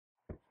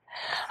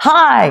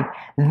Hi,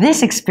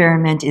 this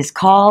experiment is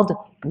called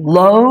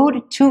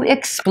Load to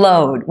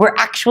Explode. We're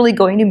actually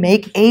going to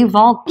make a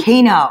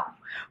volcano.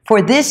 For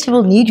this, you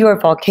will need your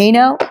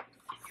volcano,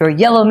 your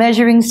yellow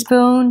measuring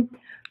spoon,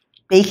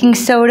 baking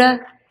soda,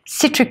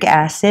 citric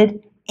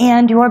acid,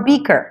 and your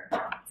beaker.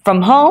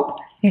 From home,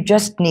 you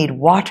just need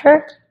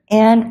water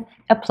and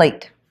a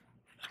plate.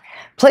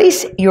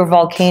 Place your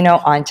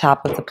volcano on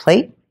top of the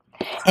plate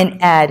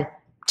and add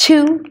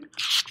 2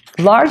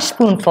 large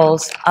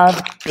spoonfuls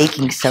of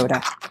baking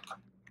soda.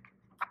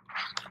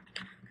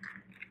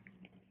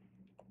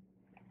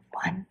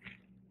 1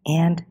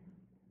 and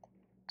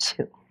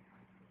 2.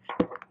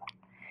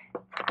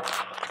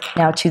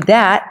 Now to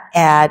that,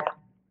 add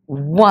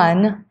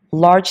 1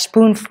 large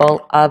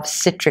spoonful of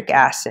citric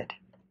acid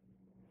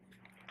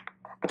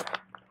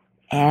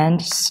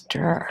and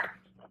stir.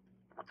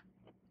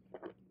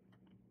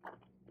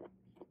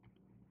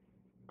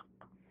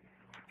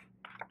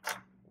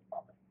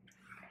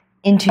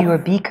 Into your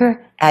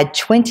beaker, add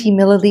 20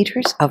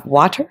 milliliters of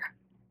water.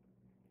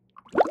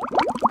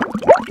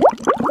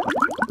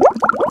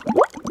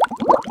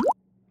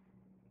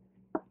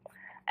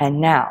 And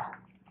now,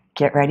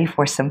 get ready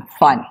for some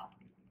fun.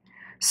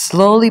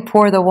 Slowly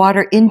pour the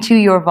water into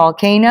your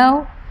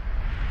volcano.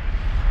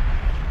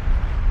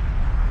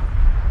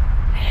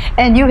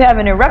 And you have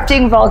an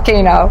erupting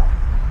volcano.